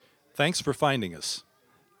Thanks for finding us.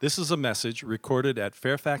 This is a message recorded at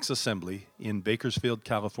Fairfax Assembly in Bakersfield,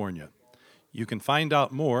 California. You can find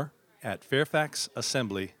out more at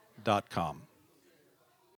fairfaxassembly.com.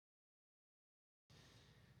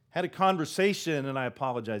 Had a conversation, and I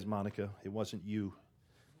apologize, Monica, it wasn't you,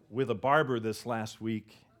 with a barber this last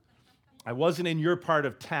week. I wasn't in your part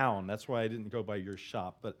of town, that's why I didn't go by your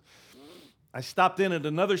shop, but I stopped in at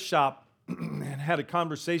another shop and had a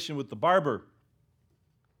conversation with the barber.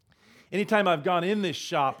 Anytime I've gone in this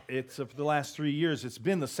shop, for the last 3 years, it's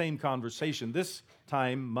been the same conversation. This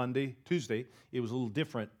time, Tuesday, it was a little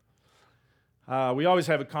different. We always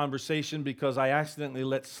have a conversation because I accidentally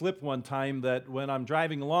let slip one time that when I'm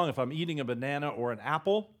driving along, if I'm eating a banana or an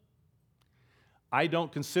apple, I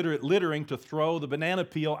don't consider it littering to throw the banana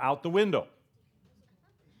peel out the window.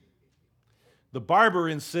 The barber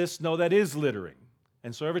insists, no, that is littering.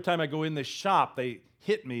 And so every time I go in this shop, they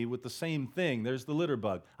hit me with the same thing. There's the litter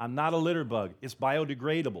bug. I'm not a litter bug. It's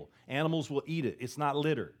biodegradable. Animals will eat it. It's not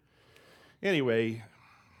litter. Anyway,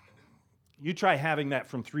 you try having that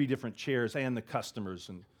from 3 different chairs and the customers.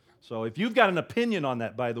 And so if you've got an opinion on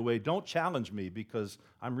that, by the way, don't challenge me because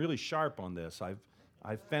I'm really sharp on this.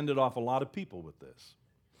 I've fended off a lot of people with this.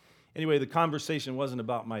 Anyway, the conversation wasn't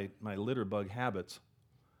about my litter bug habits.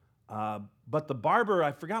 But the barber,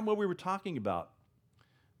 I forgot what we were talking about.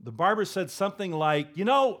 The barber said something like,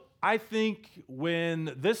 I think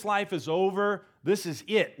when this life is over, this is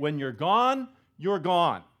it. When you're gone, you're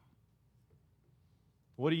gone.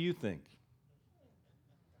 What do you think?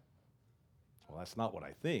 Well, that's not what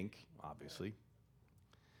I think, obviously.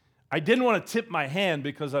 I didn't want to tip my hand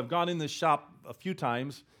because I've gone in this shop a few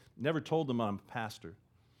times, never told them I'm a pastor,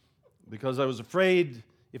 because I was afraid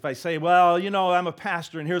if I say, well, I'm a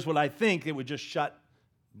pastor and here's what I think, it would just shut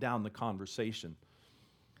down the conversation.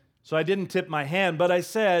 So I didn't tip my hand, but I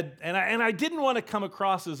said, and I didn't want to come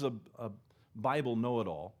across as a Bible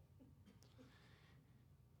know-it-all.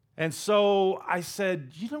 And so I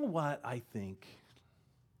said, you know what I think?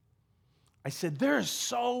 I said, there are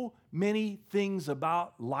so many things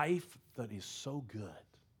about life that is so good.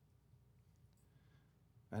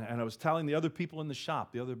 And I was telling the other people in the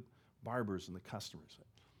shop, the other barbers and the customers,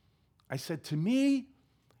 I said, to me,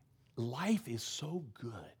 life is so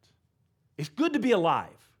good. It's good to be alive.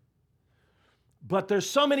 But there's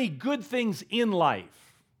so many good things in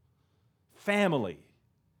life. Family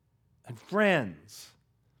and friends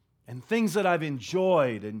and things that I've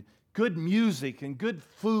enjoyed and good music and good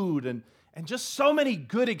food and just so many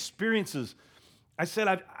good experiences. I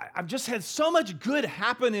said, I've just had so much good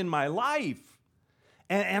happen in my life.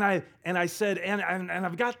 And I said, and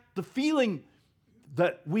I've got the feeling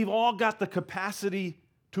that we've all got the capacity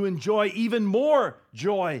to enjoy even more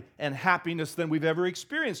joy and happiness than we've ever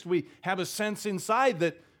experienced. We have a sense inside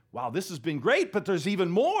that, wow, this has been great, but there's even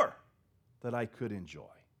more that I could enjoy.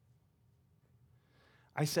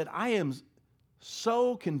 I said, I am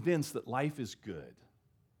so convinced that life is good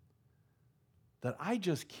that I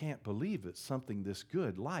just can't believe that something this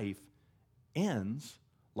good, life, ends,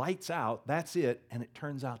 lights out, that's it, and it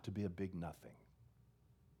turns out to be a big nothing.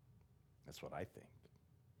 That's what I think.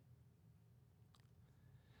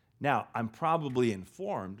 Now, I'm probably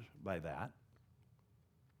informed by that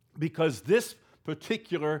because this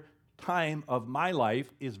particular time of my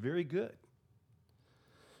life is very good.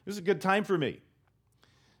 This is a good time for me.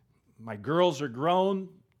 My girls are grown.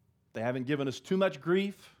 They haven't given us too much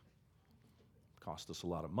grief. Cost us a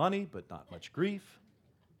lot of money, but not much grief.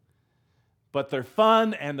 But they're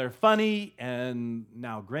fun and they're funny, and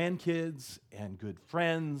now grandkids and good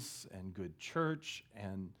friends and good church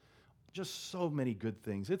and just so many good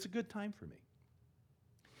things. It's a good time for me.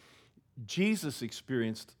 Jesus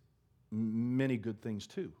experienced many good things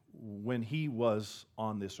too when he was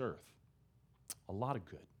on this earth. A lot of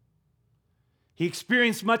good. He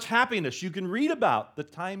experienced much happiness. You can read about the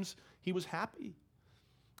times he was happy.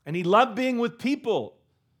 And he loved being with people.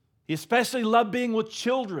 He especially loved being with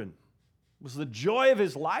children. It was the joy of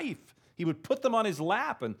his life. He would put them on his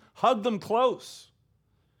lap and hug them close.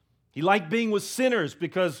 He liked being with sinners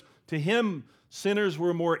because to him, sinners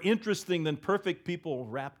were more interesting than perfect people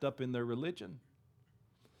wrapped up in their religion.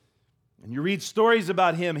 And you read stories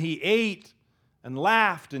about him. He ate and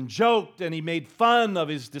laughed and joked, and he made fun of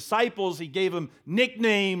his disciples. He gave them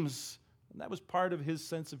nicknames, and that was part of his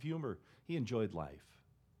sense of humor. He enjoyed life.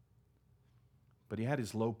 But he had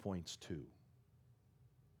his low points too.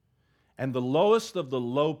 And the lowest of the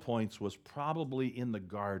low points was probably in the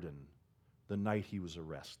garden the night he was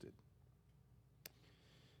arrested.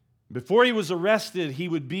 Before he was arrested, he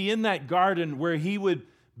would be in that garden where he would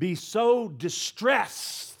be so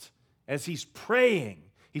distressed as he's praying.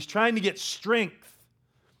 He's trying to get strength.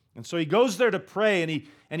 And so he goes there to pray,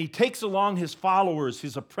 and he takes along his followers,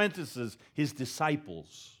 his apprentices, his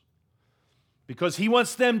disciples, because he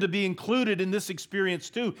wants them to be included in this experience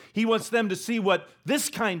too. He wants them to see what this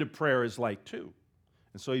kind of prayer is like too.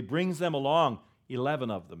 And so he brings them along,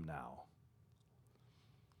 11 of them now.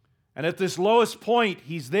 And at this lowest point,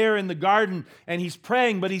 he's there in the garden, and he's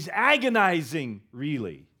praying, but he's agonizing,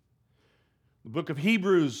 really. The book of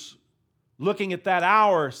Hebrews, looking at that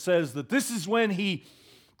hour, says that this is when he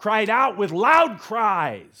cried out with loud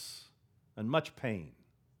cries and much pain,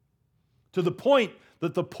 to the point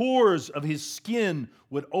that the pores of his skin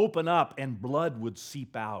would open up and blood would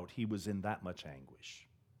seep out. He was in that much anguish.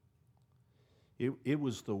 It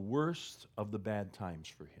was the worst of the bad times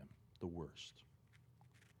for him, the worst.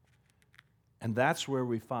 And that's where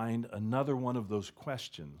we find another one of those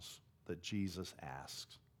questions that Jesus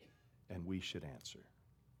asked and we should answer.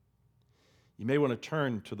 You may want to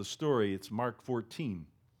turn to the story. It's Mark 14.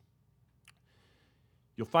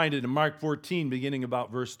 You'll find it in Mark 14, beginning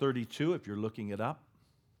about verse 32, if you're looking it up.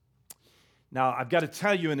 Now, I've got to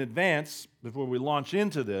tell you in advance, before we launch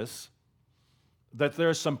into this, that there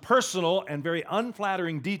are some personal and very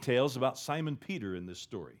unflattering details about Simon Peter in this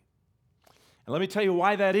story. And let me tell you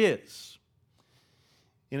why that is.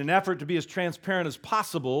 In an effort to be as transparent as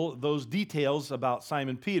possible, those details about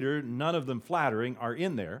Simon Peter, none of them flattering, are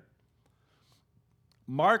in there.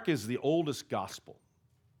 Mark is the oldest gospel.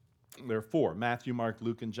 There are 4, Matthew, Mark,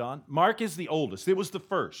 Luke, and John. Mark is the oldest. It was the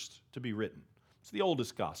first to be written. It's the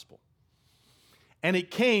oldest gospel. And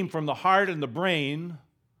it came from the heart and the brain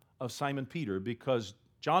of Simon Peter, because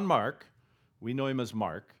John Mark, we know him as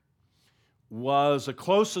Mark, was a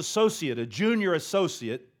close associate, a junior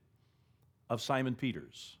associate of Simon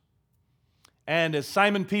Peter's. And as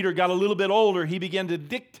Simon Peter got a little bit older, he began to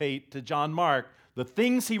dictate to John Mark the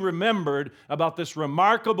things he remembered about this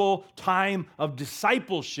remarkable time of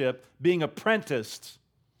discipleship, being apprenticed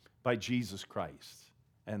by Jesus Christ.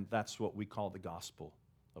 And that's what we call the Gospel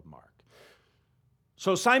of Mark.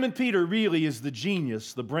 So Simon Peter really is the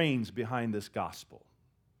genius, the brains behind this gospel.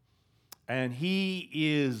 And he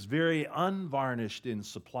is very unvarnished in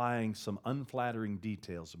supplying some unflattering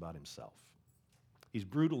details about himself. He's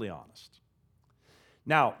brutally honest.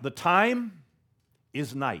 Now, the time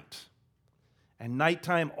is night. And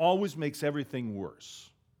nighttime always makes everything worse.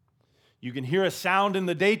 You can hear a sound in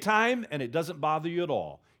the daytime, and it doesn't bother you at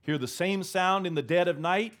all. Hear the same sound in the dead of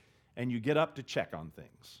night, and you get up to check on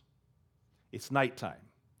things. It's nighttime.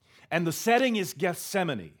 And the setting is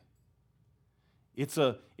Gethsemane. It's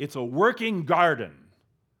a working garden.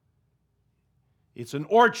 It's an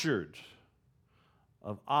orchard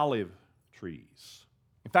of olive trees.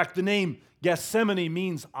 In fact, the name Gethsemane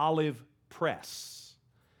means olive press.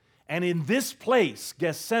 And in this place,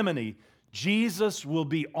 Gethsemane, Jesus will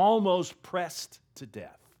be almost pressed to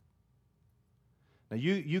death. Now,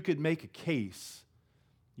 you could make a case,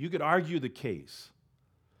 you could argue the case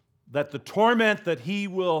that the torment that he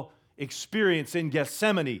will experience in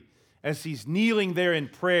Gethsemane as he's kneeling there in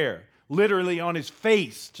prayer, literally on his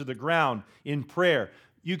face to the ground in prayer,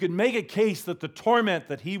 you could make a case that the torment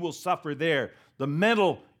that he will suffer there, the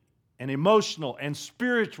mental and emotional and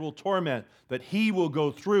spiritual torment that he will go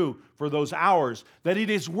through for those hours, that it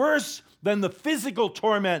is worse than the physical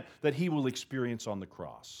torment that he will experience on the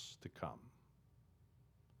cross to come.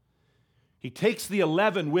 He takes the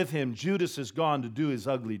 11 with him. Judas is gone to do his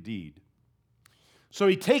ugly deed. So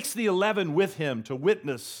he takes the 11 with him to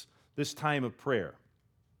witness this time of prayer.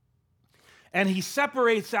 And he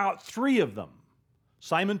separates out 3 of them,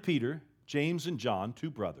 Simon Peter, James, and John, 2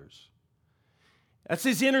 brothers. That's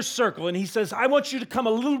his inner circle, and he says, I want you to come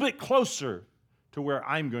a little bit closer to where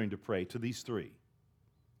I'm going to pray, to these 3,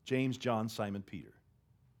 James, John, Simon, Peter.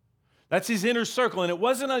 That's his inner circle, and it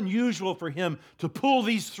wasn't unusual for him to pull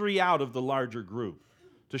these 3 out of the larger group,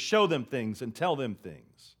 to show them things and tell them things.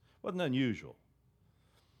 It wasn't unusual.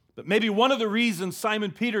 But maybe one of the reasons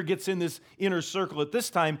Simon Peter gets in this inner circle at this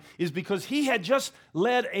time is because he had just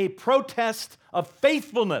led a protest of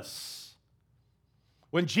faithfulness.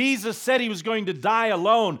 When Jesus said he was going to die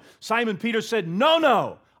alone, Simon Peter said,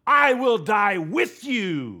 no, I will die with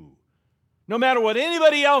you. No matter what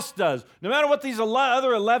anybody else does, no matter what these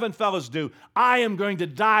other 11 fellows do, I am going to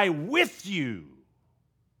die with you.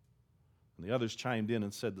 And the others chimed in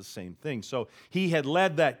and said the same thing. So he had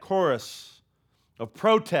led that chorus of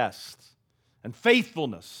protest and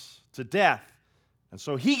faithfulness to death. And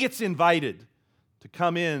so he gets invited to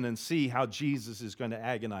come in and see how Jesus is going to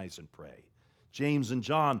agonize and pray. James and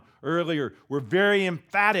John earlier were very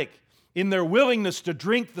emphatic in their willingness to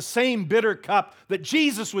drink the same bitter cup that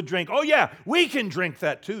Jesus would drink. Oh yeah, we can drink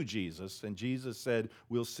that too, Jesus. And Jesus said,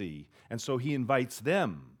 we'll see. And so he invites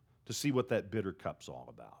them to see what that bitter cup's all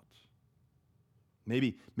about.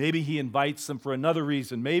 Maybe he invites them for another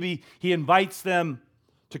reason. Maybe he invites them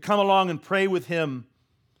to come along and pray with him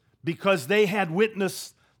because they had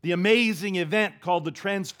witnessed the amazing event called the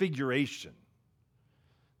Transfiguration.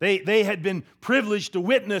 They had been privileged to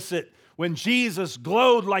witness it when Jesus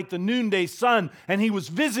glowed like the noonday sun and he was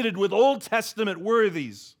visited with Old Testament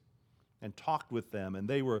worthies and talked with them, and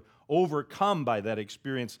they were overcome by that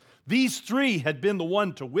experience. These three had been the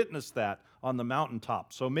one to witness that on the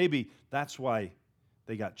mountaintop, so maybe that's why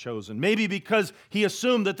they got chosen. Maybe because he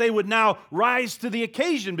assumed that they would now rise to the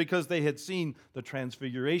occasion because they had seen the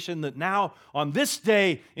Transfiguration, that now on this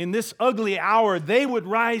day, in this ugly hour, they would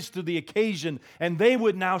rise to the occasion and they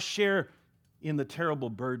would now share in the terrible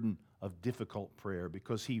burden of difficult prayer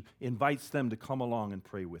because he invites them to come along and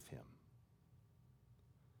pray with him.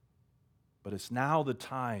 But it's now the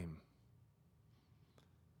time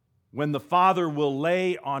when the Father will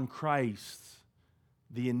lay on Christ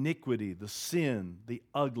the iniquity, the sin, the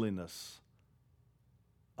ugliness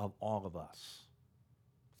of all of us.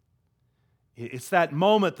 It's that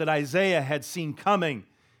moment that Isaiah had seen coming,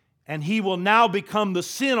 and he will now become the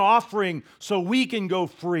sin offering so we can go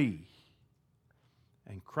free.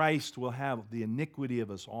 And Christ will have the iniquity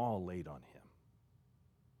of us all laid on him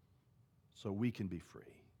so we can be free.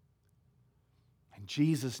 And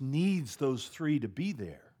Jesus needs those three to be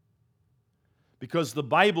there. Because the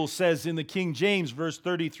Bible says in the King James, verse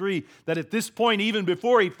 33, that at this point, even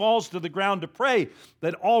before he falls to the ground to pray,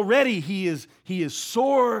 that already he is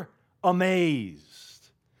sore amazed.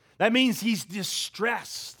 That means he's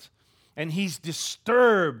distressed and he's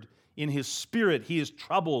disturbed in his spirit. He is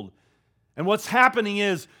troubled. And what's happening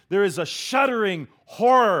is there is a shuddering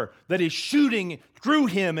horror that is shooting through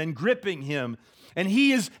him and gripping him. And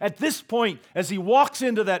he is, at this point, as he walks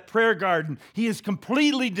into that prayer garden, he is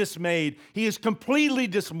completely dismayed. He is completely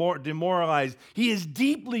demoralized. He is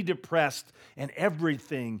deeply depressed, and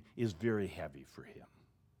everything is very heavy for him.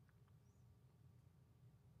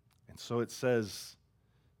 And so it says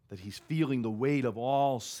that he's feeling the weight of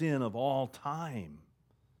all sin of all time,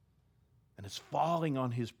 and it's falling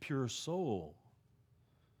on his pure soul.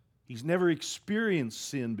 He's never experienced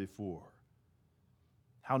sin before.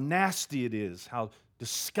 How nasty it is, how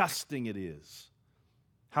disgusting it is,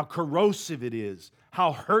 how corrosive it is,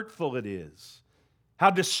 how hurtful it is,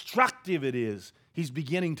 how destructive it is. He's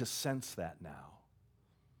beginning to sense that now.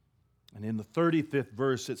 And in the 35th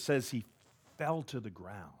verse, it says he fell to the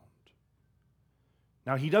ground.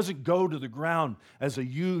 Now, he doesn't go to the ground as a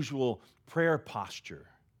usual prayer posture.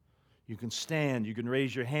 You can stand, you can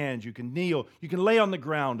raise your hands, you can kneel, you can lay on the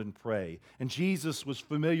ground and pray. And Jesus was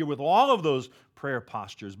familiar with all of those prayer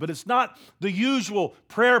postures. But it's not the usual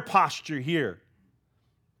prayer posture here.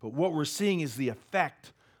 But what we're seeing is the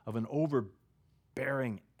effect of an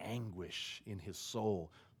overbearing anguish in his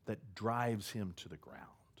soul that drives him to the ground.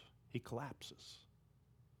 He collapses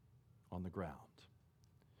on the ground.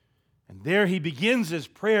 And there he begins his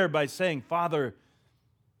prayer by saying, Father,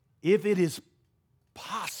 if it is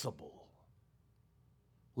possible,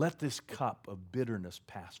 let this cup of bitterness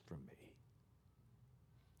pass from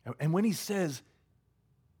me. And when he says,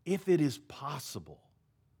 if it is possible,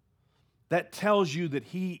 that tells you that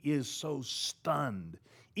he is so stunned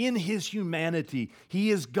in his humanity. He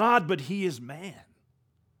is God, but he is man.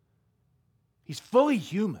 He's fully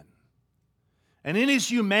human. And in his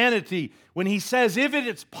humanity, when he says, if it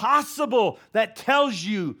is possible, that tells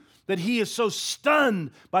you that he is so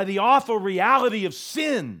stunned by the awful reality of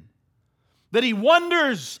sin that he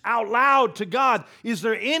wonders out loud to God, is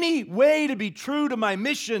there any way to be true to my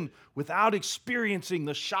mission without experiencing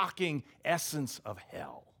the shocking essence of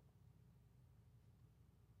hell?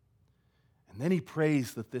 And then he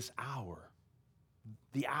prays that this hour,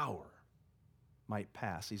 the hour, might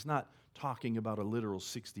pass. He's not talking about a literal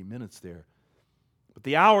 60 minutes there. But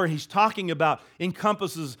the hour he's talking about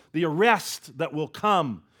encompasses the arrest that will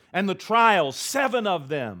come and the trials, 7 of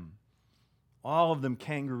them. All of them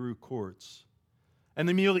kangaroo courts. And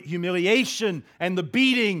the humiliation and the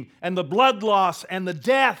beating and the blood loss and the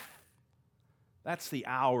death. That's the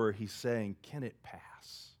hour he's saying, can it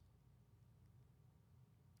pass?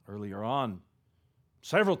 Earlier on,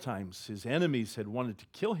 several times his enemies had wanted to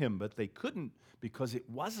kill him, but they couldn't because it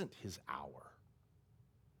wasn't his hour.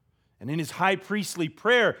 And in his high priestly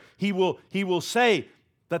prayer, he will say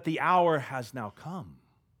that the hour has now come.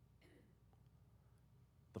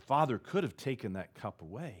 The Father could have taken that cup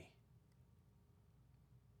away.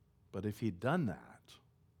 But if he'd done that,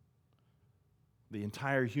 the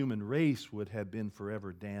entire human race would have been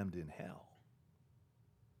forever damned in hell.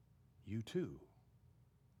 You too.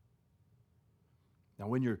 Now,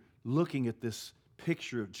 when you're looking at this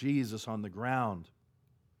picture of Jesus on the ground,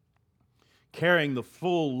 carrying the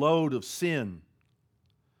full load of sin.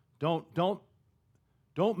 Don't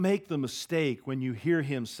make the mistake when you hear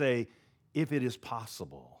him say, if it is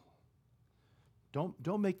possible.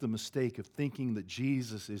 Don't make the mistake of thinking that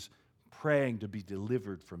Jesus is praying to be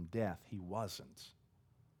delivered from death. He wasn't.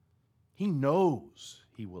 He knows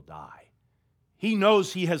he will die. He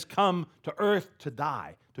knows he has come to earth to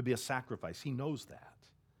die, to be a sacrifice. He knows that.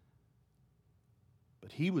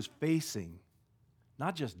 But he was facing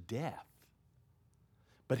not just death,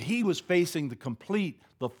 but he was facing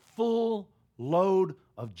the full load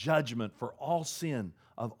of judgment for all sin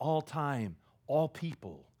of all time, all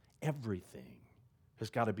people, everything has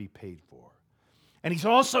got to be paid for. And he's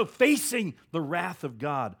also facing the wrath of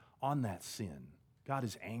God on that sin. God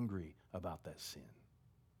is angry about that sin.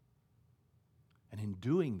 And in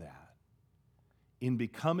doing that, in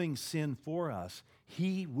becoming sin for us,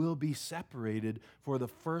 he will be separated for the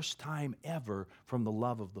first time ever from the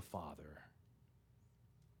love of the Father.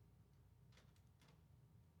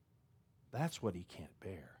 That's what he can't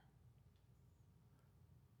bear.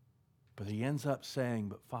 But he ends up saying,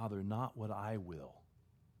 but Father, not what I will,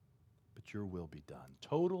 but your will be done.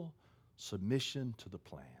 Total submission to the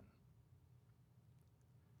plan.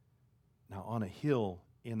 Now, on a hill,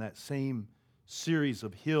 in that same series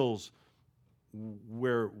of hills,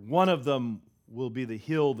 where one of them will be the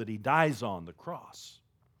hill that he dies on, the cross.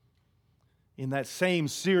 In that same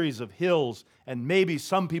series of hills, and maybe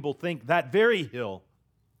some people think that very hill,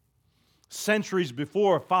 centuries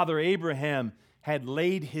before, Father Abraham had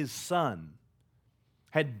laid his son,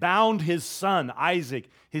 had bound his son, Isaac,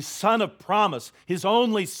 his son of promise, his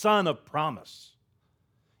only son of promise.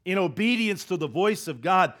 In obedience to the voice of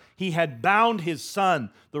God, he had bound his son.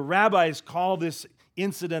 The rabbis call this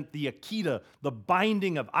incident the Akedah, the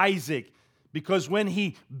binding of Isaac, because when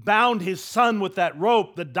he bound his son with that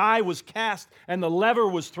rope, the die was cast and the lever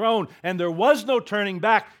was thrown, and there was no turning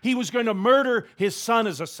back. He was going to murder his son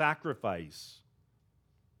as a sacrifice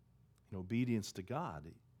in obedience to God.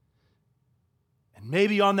 And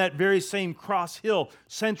maybe on that very same cross hill,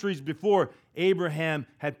 centuries before, Abraham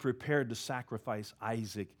had prepared to sacrifice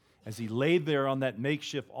Isaac as he laid there on that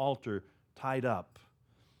makeshift altar tied up.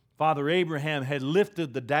 Father Abraham had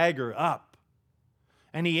lifted the dagger up,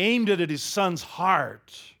 and he aimed it at his son's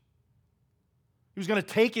heart. He was going to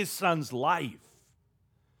take his son's life.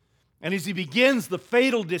 And as he begins the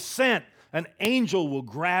fatal descent, an angel will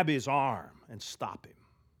grab his arm and stop him.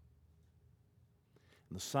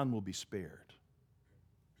 And the son will be spared.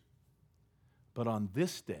 But on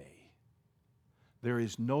this day, there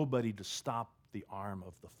is nobody to stop the arm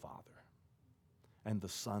of the Father, and the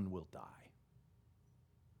Son will die.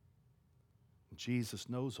 Jesus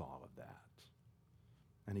knows all of that,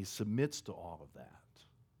 and he submits to all of that.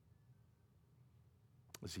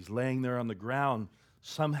 As he's laying there on the ground,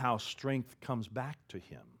 somehow strength comes back to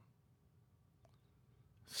him.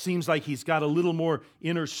 Seems like he's got a little more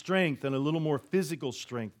inner strength and a little more physical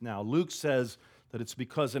strength now. Luke says that it's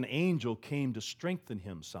because an angel came to strengthen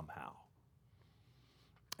him somehow.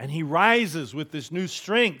 And he rises with this new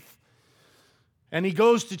strength, and he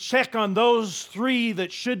goes to check on those three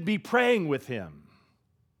that should be praying with him: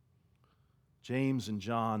 James and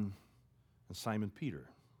John and Simon Peter.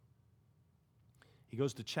 He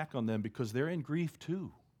goes to check on them because they're in grief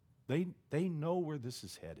too. They know where this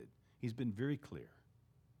is headed. He's been very clear.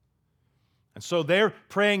 And so they're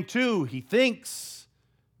praying too, he thinks,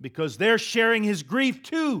 because they're sharing his grief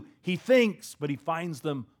too, he thinks, but he finds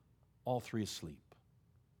them all three asleep.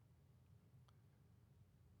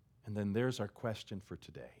 And then there's our question for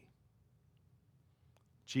today.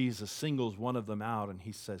 Jesus singles one of them out and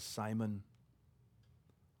he says, Simon,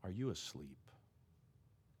 are you asleep?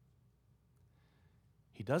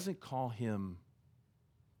 He doesn't call him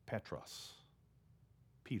Petros,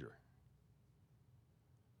 Peter.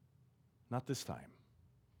 Not this time.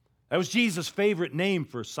 That was Jesus' favorite name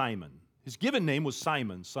for Simon. His given name was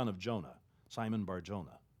Simon, son of Jonah, Simon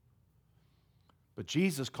Bar-Jonah. But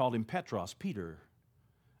Jesus called him Petros, Peter,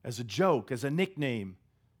 as a joke, as a nickname.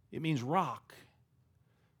 It means rock.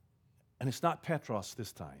 And it's not Petros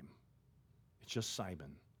this time. It's just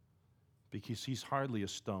Simon, because he's hardly a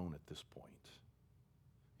stone at this point.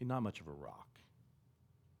 He's not much of a rock.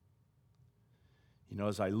 You know,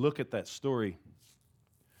 as I look at that story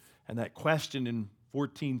and that question in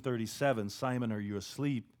 1437, Simon, are you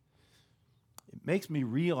asleep? It makes me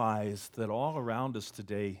realize that all around us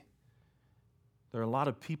today, there are a lot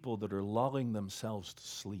of people that are lulling themselves to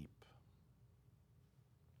sleep.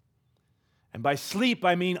 And by sleep,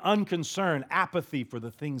 I mean unconcern, apathy for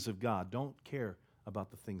the things of God. Don't care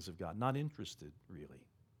about the things of God. Not interested, really.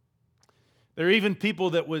 There are even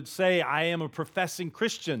people that would say, I am a professing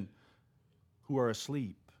Christian, who are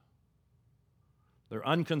asleep. They're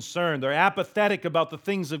unconcerned. They're apathetic about the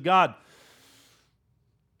things of God.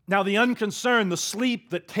 Now, the unconcerned, the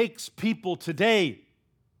sleep that takes people today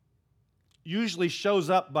usually shows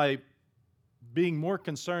up by being more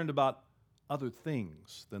concerned about other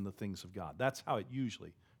things than the things of God. That's how it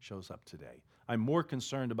usually shows up today. I'm more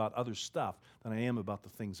concerned about other stuff than I am about the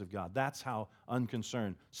things of God. That's how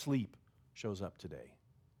unconcerned sleep shows up today.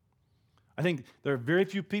 I think there are very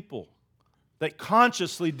few people that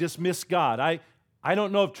consciously dismiss God. I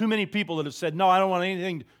don't know of too many people that have said, no, I don't want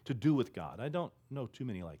anything to do with God. I don't know too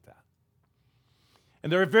many like that.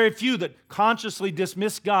 And there are very few that consciously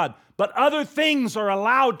dismiss God, but other things are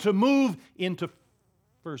allowed to move into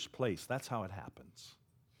first place. That's how it happens.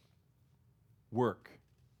 Work,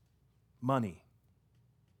 money,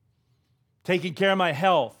 taking care of my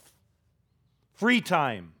health, free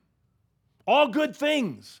time, all good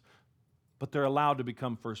things, but they're allowed to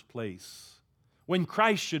become first place when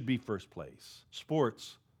Christ should be first place.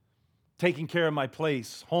 Sports, taking care of my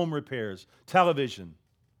place, home repairs, television.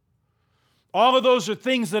 All of those are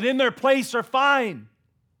things that in their place are fine.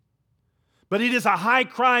 But it is a high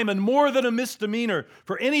crime and more than a misdemeanor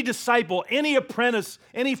for any disciple, any apprentice,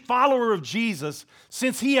 any follower of Jesus,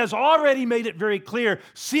 since he has already made it very clear,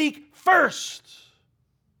 seek first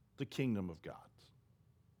the kingdom of God.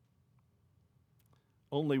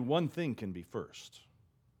 Only one thing can be first.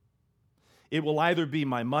 It will either be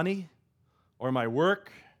my money or my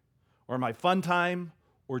work or my fun time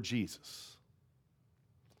or Jesus.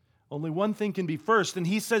 Only one thing can be first, and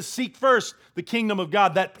he says, seek first the kingdom of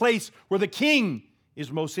God, that place where the king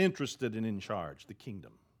is most interested and in charge, the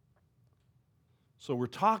kingdom. So we're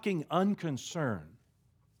talking unconcerned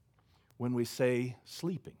when we say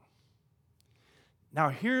sleeping. Now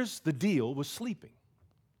here's the deal with sleeping.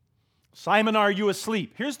 Simon, are you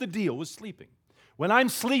asleep? Here's the deal with sleeping. When I'm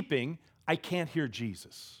sleeping, I can't hear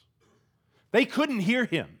Jesus. They couldn't hear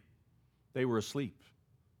him. They were asleep.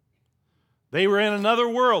 They were in another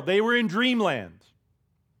world. They were in dreamland.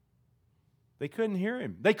 They couldn't hear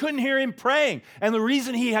him. They couldn't hear him praying. And the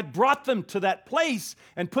reason he had brought them to that place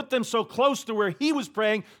and put them so close to where he was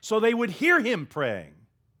praying so they would hear him praying.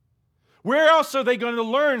 Where else are they going to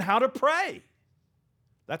learn how to pray?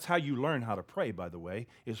 That's how you learn how to pray, by the way,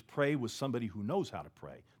 is pray with somebody who knows how to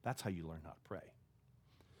pray. That's how you learn how to pray.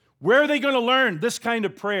 Where are they going to learn this kind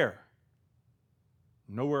of prayer?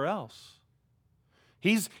 Nowhere else.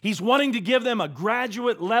 He's wanting to give them a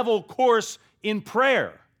graduate level course in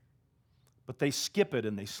prayer, but they skip it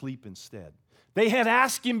and they sleep instead. They had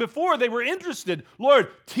asked him before, they were interested, Lord,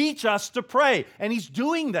 teach us to pray. And he's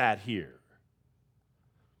doing that here.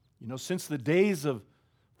 You know, since the days of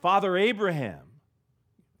Father Abraham,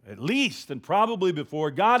 at least, and probably before,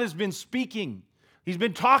 God has been speaking. He's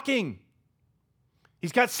been talking.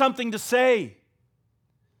 He's got something to say.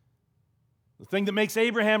 The thing that makes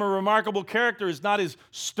Abraham a remarkable character is not his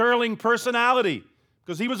sterling personality,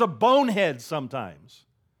 because he was a bonehead sometimes.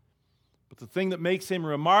 But the thing that makes him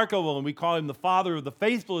remarkable, and we call him the father of the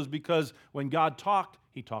faithful, is because when God talked,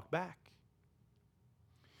 he talked back.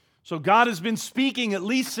 So God has been speaking at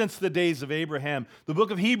least since the days of Abraham. The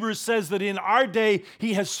book of Hebrews says that in our day,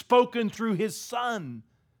 he has spoken through his Son.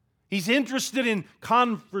 He's interested in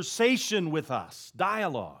conversation with us,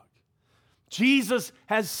 dialogue. Jesus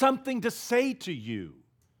has something to say to you,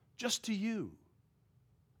 just to you.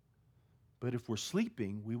 But if we're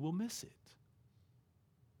sleeping, we will miss it.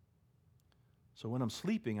 So when I'm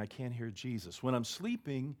sleeping, I can't hear Jesus. When I'm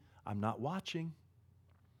sleeping, I'm not watching.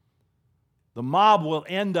 The mob will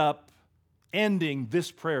end up ending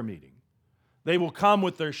this prayer meeting. They will come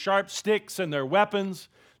with their sharp sticks and their weapons.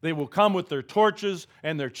 They will come with their torches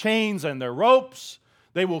and their chains and their ropes.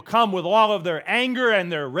 They will come with all of their anger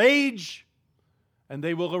and their rage. And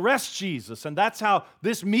they will arrest Jesus. And that's how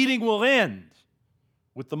this meeting will end,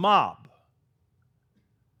 with the mob.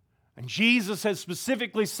 And Jesus has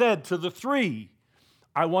specifically said to the three,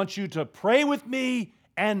 I want you to pray with me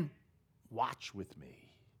and watch with me.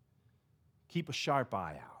 Keep a sharp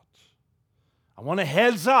eye out. I want a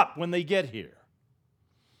heads up when they get here.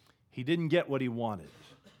 He didn't get what he wanted.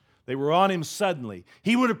 They were on him suddenly.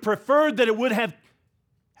 He would have preferred that it would have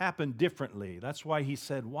happened differently. That's why he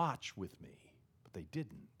said, watch with me. But they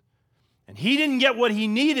didn't. And he didn't get what he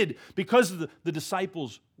needed because the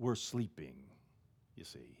disciples were sleeping, you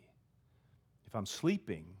see. If I'm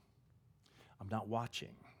sleeping, I'm not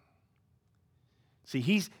watching. See,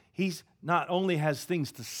 he's not only has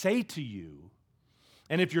things to say to you,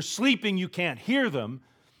 and if you're sleeping, you can't hear them,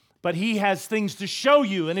 but he has things to show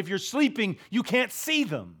you, and if you're sleeping, you can't see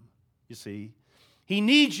them, you see. He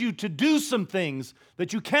needs you to do some things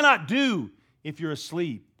that you cannot do if you're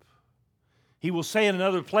asleep. He will say in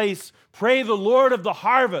another place, pray the Lord of the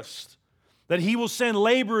harvest that He will send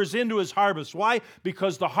laborers into His harvest. Why?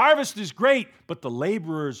 Because the harvest is great, but the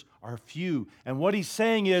laborers are few. And what He's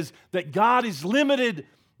saying is that God is limited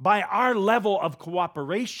by our level of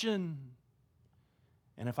cooperation.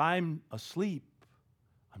 And if I'm asleep,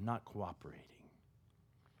 I'm not cooperating.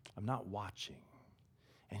 I'm not watching.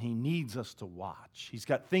 And He needs us to watch. He's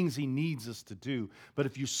got things He needs us to do. But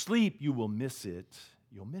if you sleep, you will miss it.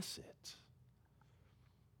 You'll miss it.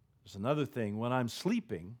 There's another thing. When I'm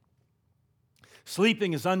sleeping,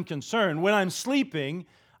 sleeping is unconcerned. When I'm sleeping,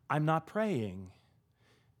 I'm not praying.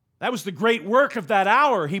 That was the great work of that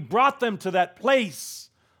hour. He brought them to that place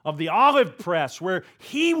of the olive press where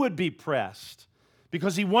He would be pressed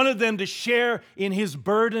because He wanted them to share in His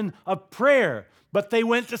burden of prayer. But they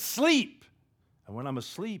went to sleep. And when I'm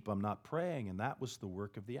asleep, I'm not praying. And that was the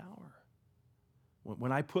work of the hour.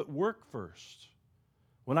 When I put work first,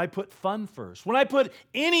 when I put fun first, when I put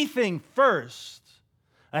anything first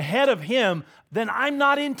ahead of Him, then I'm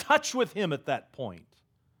not in touch with Him at that point.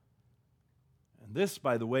 And this,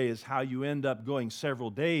 by the way, is how you end up going several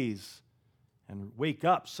days and wake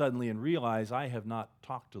up suddenly and realize I have not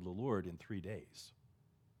talked to the Lord in 3 days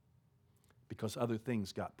because other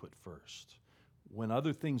things got put first. When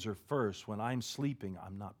other things are first, when I'm sleeping,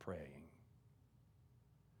 I'm not praying.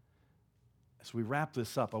 As we wrap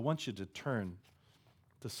this up, I want you to turn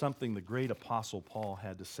to something the great Apostle Paul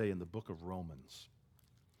had to say in the book of Romans.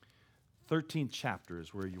 13th chapter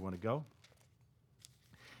is where you want to go.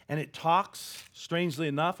 And it talks, strangely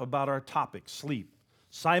enough, about our topic, sleep.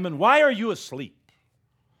 Simon, why are you asleep?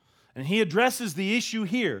 And he addresses the issue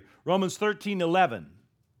here, Romans 13:11.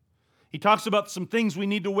 He talks about some things we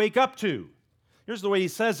need to wake up to. Here's the way he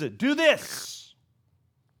says it. Do this,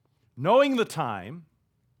 knowing the time,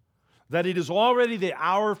 that it is already the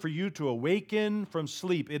hour for you to awaken from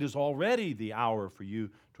sleep. It is already the hour for you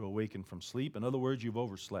to awaken from sleep. In other words, you've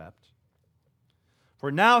overslept.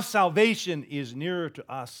 For now salvation is nearer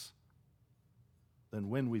to us than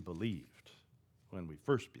when we believed, when we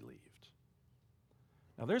first believed.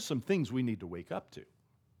 Now there's some things we need to wake up to.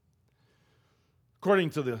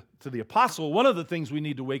 According to the apostle, one of the things we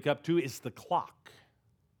need to wake up to is the clock.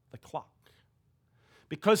 The clock.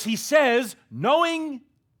 Because he says, knowing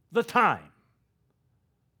the time.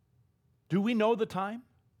 Do we know the time?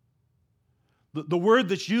 The word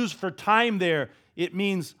that's used for time there, it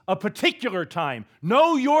means a particular time.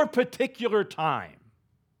 Know your particular time.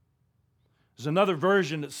 There's another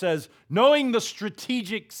version that says, knowing the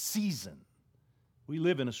strategic season. We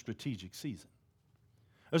live in a strategic season.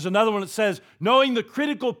 There's another one that says, knowing the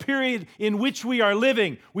critical period in which we are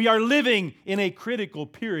living. We are living in a critical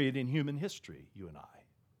period in human history, you and I.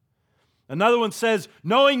 Another one says,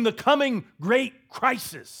 knowing the coming great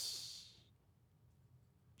crisis.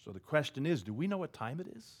 So the question is, do we know what time it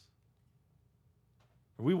is?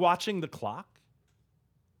 Are we watching the clock?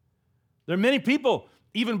 There are many people,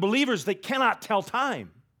 even believers, that cannot tell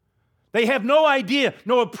time. They have no idea,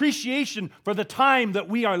 no appreciation for the time that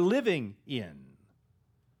we are living in.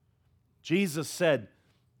 Jesus said,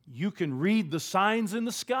 you can read the signs in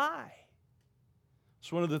the sky.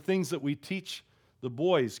 It's one of the things that we teach the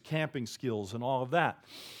boys, camping skills and all of that.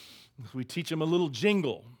 We teach them a little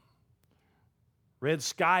jingle. Red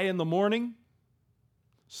sky in the morning,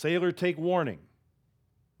 sailor take warning.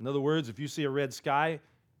 In other words, if you see a red sky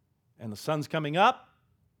and the sun's coming up,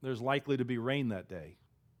 there's likely to be rain that day.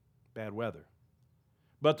 Bad weather.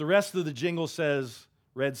 But the rest of the jingle says,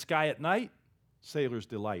 red sky at night, sailor's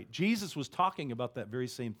delight. Jesus was talking about that very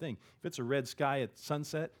same thing. If it's a red sky at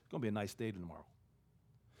sunset, it's going to be a nice day tomorrow.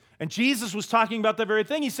 And Jesus was talking about that very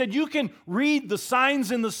thing. He said, you can read the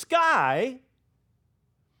signs in the sky,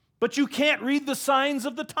 but you can't read the signs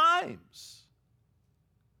of the times.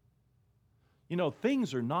 You know,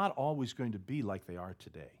 things are not always going to be like they are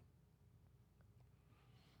today.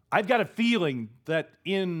 I've got a feeling that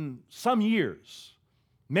in some years,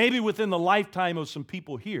 maybe within the lifetime of some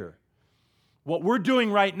people here, what we're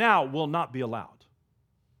doing right now will not be allowed.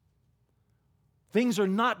 Things are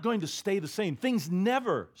not going to stay the same. Things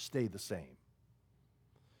never stay the same.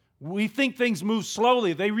 We think things move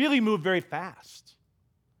slowly. They really move very fast.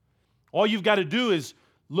 All you've got to do is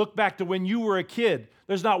look back to when you were a kid.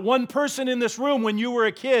 There's not one person in this room when you were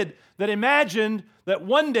a kid that imagined that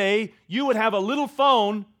one day you would have a little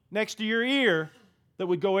phone next to your ear that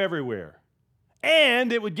would go everywhere.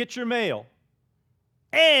 And it would get your mail.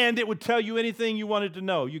 And it would tell you anything you wanted to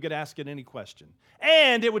know. You could ask it any question.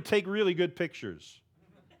 And it would take really good pictures.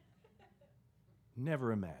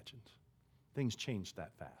 Never imagined. Things changed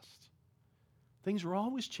that fast. Things are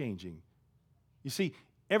always changing. You see,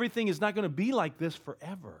 everything is not going to be like this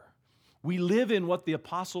forever. We live in what the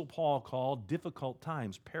Apostle Paul called difficult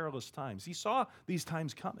times, perilous times. He saw these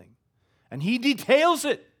times coming, and he details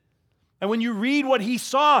it. And when you read what he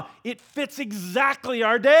saw, it fits exactly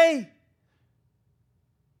our day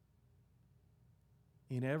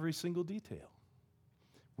in every single detail.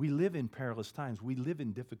 We live in perilous times. We live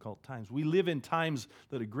in difficult times. We live in times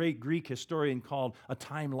that a great Greek historian called a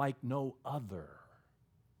time like no other.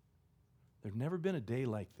 There's never been a day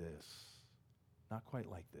like this, not quite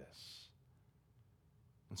like this.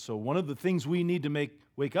 And so one of the things we need to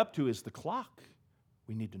wake up to is the clock.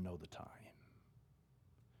 We need to know the time.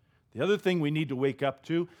 The other thing we need to wake up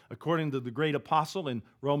to, according to the great apostle in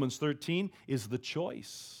Romans 13, is the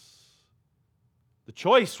choice. The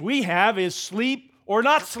choice we have is sleep or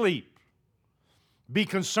not sleep. Be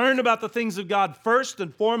concerned about the things of God first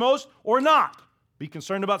and foremost, or not. Be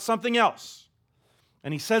concerned about something else.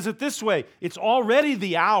 And he says it this way, it's already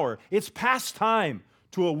the hour. It's past time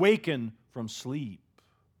to awaken from sleep.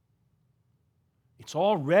 It's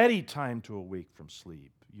already time to awake from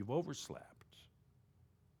sleep. You've overslept.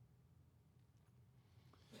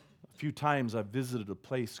 A few times I've visited a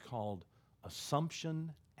place called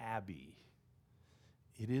Assumption Abbey.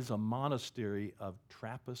 It is a monastery of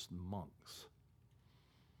Trappist monks.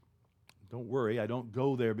 Don't worry, I don't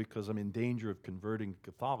go there because I'm in danger of converting to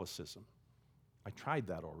Catholicism. I tried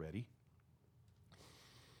that already.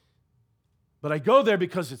 But I go there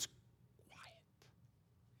because it's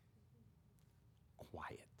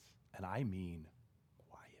quiet. And I mean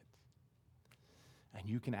quiet. And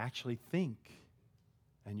you can actually think,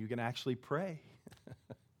 and you can actually pray.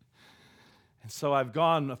 And so I've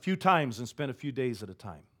gone a few times and spent a few days at a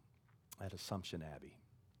time at Assumption Abbey.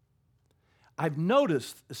 I've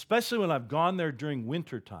noticed, especially when I've gone there during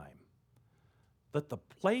winter time, that the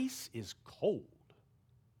place is cold.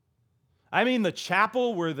 I mean, the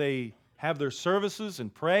chapel where they have their services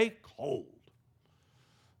and pray, cold.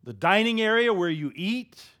 The dining area where you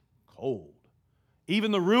eat, cold.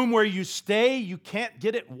 Even the room where you stay, you can't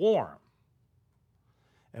get it warm.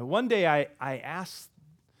 And one day I asked,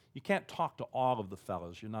 you can't talk to all of the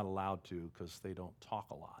fellows. You're not allowed to because they don't talk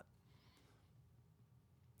a lot.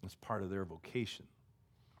 It's part of their vocation.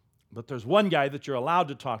 But there's one guy that you're allowed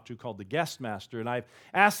to talk to called the guest master. And I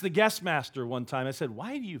asked the guest master one time, I said,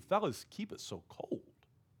 why do you fellas keep it so cold?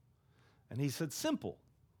 And he said, simple.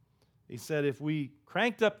 He said, if we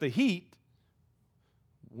cranked up the heat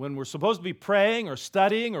when we're supposed to be praying or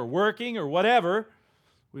studying or working or whatever,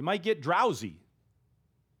 we might get drowsy.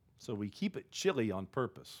 So we keep it chilly on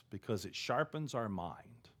purpose because it sharpens our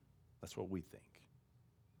mind. That's what we think.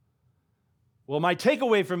 Well, my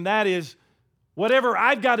takeaway from that is whatever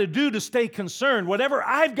I've got to do to stay concerned, whatever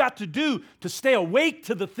I've got to do to stay awake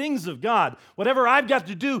to the things of God, whatever I've got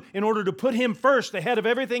to do in order to put Him first ahead of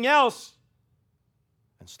everything else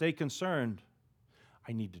and stay concerned,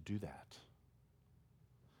 I need to do that.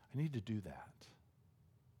 I need to do that.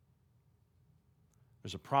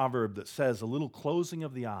 There's a proverb that says, a little closing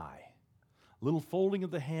of the eye, a little folding of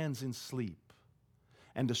the hands in sleep,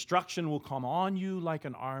 and destruction will come on you like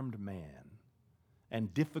an armed man,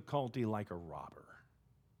 and difficulty like a robber.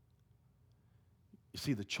 You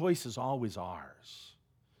see, the choice is always ours.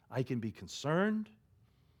 I can be concerned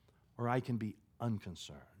or I can be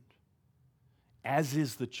unconcerned, as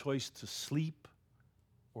is the choice to sleep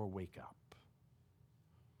or wake up.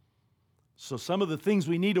 So some of the things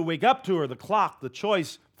we need to wake up to are the clock, the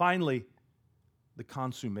choice, finally, the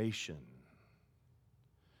consummation.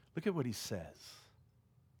 Look at what he says.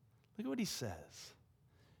 Look at what he says.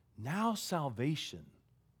 Now salvation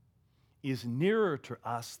is nearer to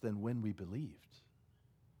us than when we believed.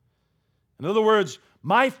 In other words,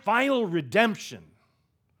 my final redemption,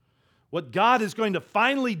 what God is going to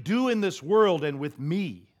finally do in this world and with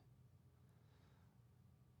me,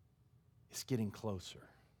 is getting closer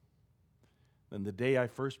than the day I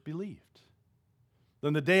first believed,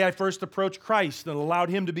 than the day I first approached Christ and allowed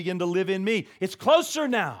Him to begin to live in me. It's closer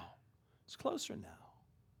now. It's closer now.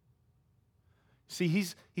 See,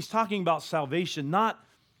 he's talking about salvation not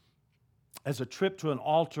as a trip to an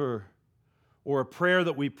altar or a prayer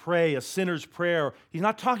that we pray, a sinner's prayer. He's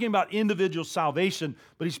not talking about individual salvation,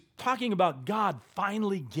 but he's talking about God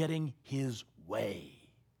finally getting His way.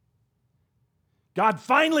 God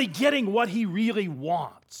finally getting what He really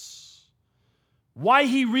wants. Why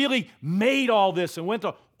He really made all this and went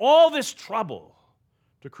to all this trouble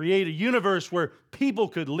to create a universe where people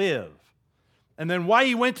could live. And then why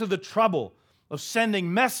He went to the trouble of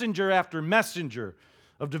sending messenger after messenger,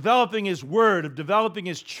 of developing His Word, of developing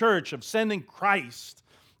His church, of sending Christ,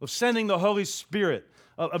 of sending the Holy Spirit,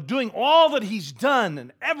 of doing all that he's done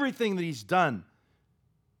and everything that he's done,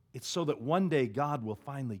 it's so that one day God will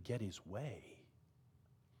finally get his way.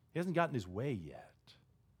 He hasn't gotten his way yet.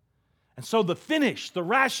 And so the finish, the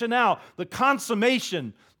rationale, the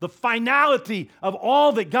consummation, the finality of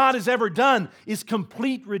all that God has ever done is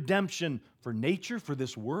complete redemption for nature, for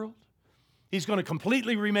this world. He's going to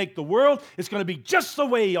completely remake the world. It's going to be just the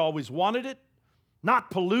way he always wanted it.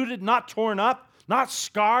 Not polluted, not torn up, not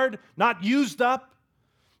scarred, not used up.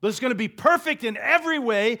 But it's going to be perfect in every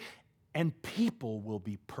way, and people will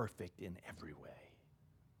be perfect in every way.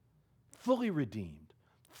 Fully redeemed,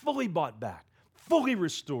 fully bought back, fully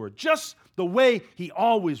restored, just the way he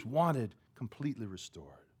always wanted, completely restored.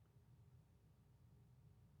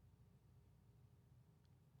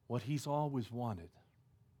 What he's always wanted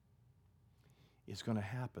is going to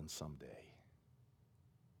happen someday.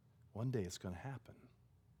 One day it's going to happen.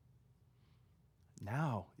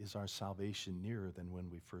 Now is our salvation nearer than when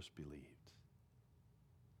we first believed.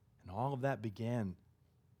 And all of that began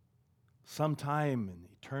sometime in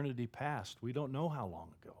eternity past. We don't know how long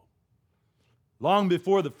ago. Long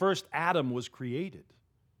before the first Adam was created.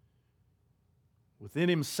 Within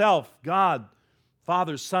himself, God,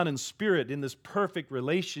 Father, Son, and Spirit in this perfect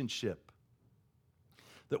relationship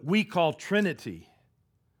that we call Trinity.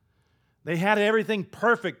 They had everything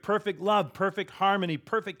perfect, perfect love, perfect harmony,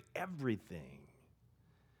 perfect everything.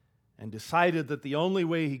 And decided that the only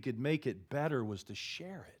way he could make it better was to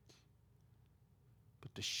share it.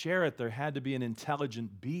 But to share it, there had to be an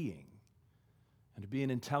intelligent being. And to be an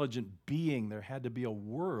intelligent being, there had to be a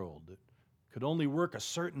world that could only work a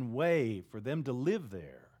certain way for them to live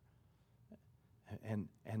there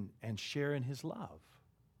and share in his love.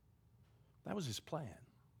 That was his plan.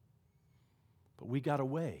 But we got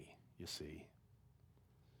away, you see.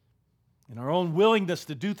 In our own willingness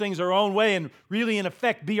to do things our own way and really, in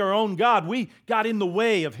effect, be our own God, we got in the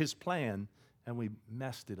way of his plan and we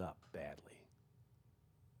messed it up badly.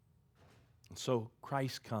 And so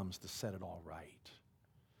Christ comes to set it all right,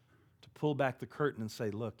 to pull back the curtain and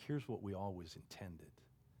say, look, here's what we always intended.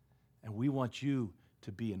 And we want you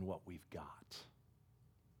to be in what we've got.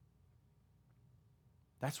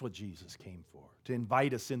 That's what Jesus came for, to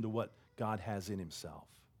invite us into what God has in himself.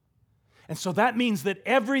 And so that means that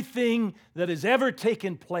everything that has ever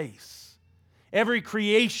taken place, every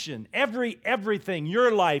creation, everything,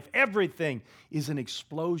 your life, everything is an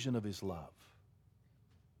explosion of his love.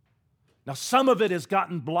 Now, some of it has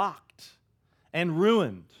gotten blocked and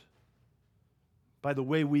ruined by the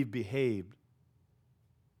way we've behaved.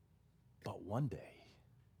 But one day,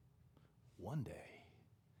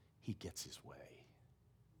 he gets his way.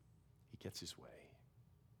 He gets his way.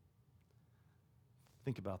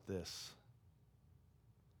 Think about this.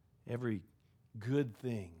 Every good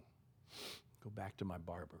thing, go back to my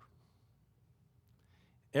barber.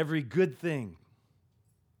 Every good thing,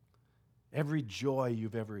 every joy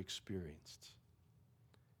you've ever experienced,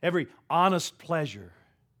 every honest pleasure,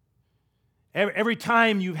 every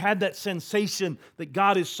time you've had that sensation that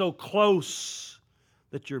God is so close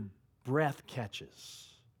that your breath catches,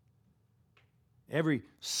 every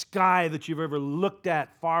sky that you've ever looked at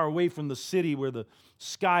far away from the city where the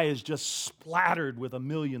sky is just splattered with a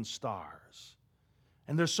million stars.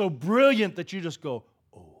 And they're so brilliant that you just go,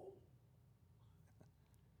 oh.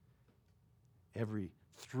 Every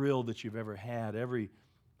thrill that you've ever had, every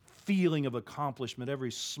feeling of accomplishment,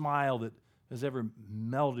 every smile that has ever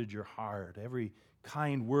melted your heart, every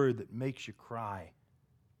kind word that makes you cry.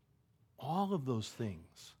 All of those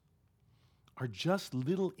things are just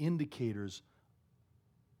little indicators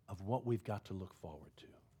of what we've got to look forward to.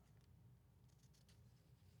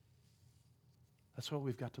 That's what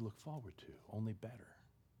we've got to look forward to, only better.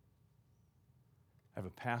 I have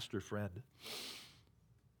a pastor friend.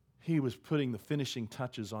 He was putting the finishing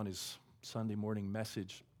touches on his Sunday morning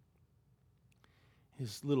message.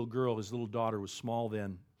 His little daughter was small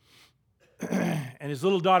then. And his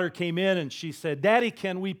little daughter came in and she said, "Daddy,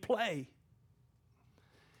 can we play?"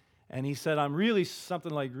 And he said, "I'm really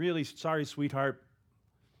sorry, sweetheart,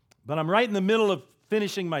 but I'm right in the middle of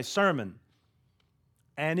finishing my sermon.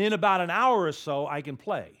 And in about an hour or so, I can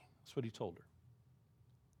play." That's what he told her.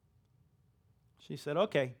 She said,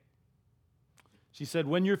 "Okay." She said,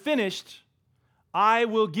 "When you're finished, I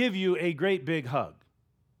will give you a great big hug."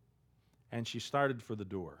 And she started for the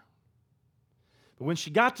door. But when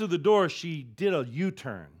she got to the door, she did a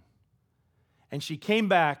U-turn. And she came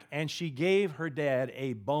back and she gave her dad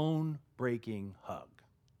a bone-breaking hug.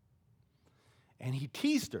 And he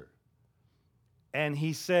teased her. And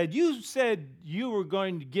he said, "You said you were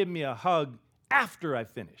going to give me a hug after I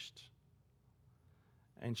finished."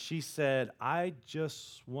 And she said, I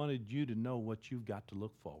just wanted you to know what you've got to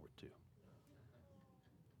look forward to.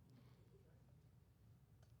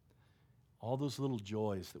 All those little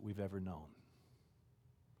joys that we've ever known.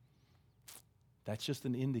 That's just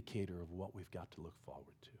an indicator of what we've got to look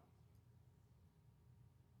forward to.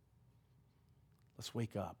 Let's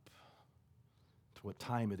wake up to what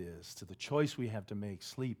time it is, to the choice we have to make,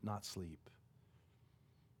 sleep, not sleep,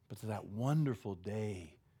 but to that wonderful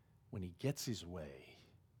day when he gets his way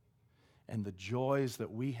and the joys that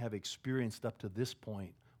we have experienced up to this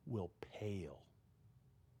point will pale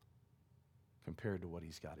compared to what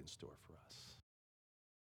he's got in store for us.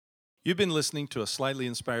 You've been listening to a slightly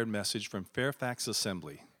inspired message from Fairfax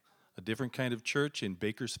Assembly, a different kind of church in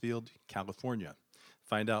Bakersfield, California.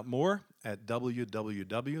 Find out more at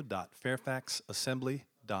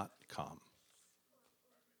www.fairfaxassembly.com.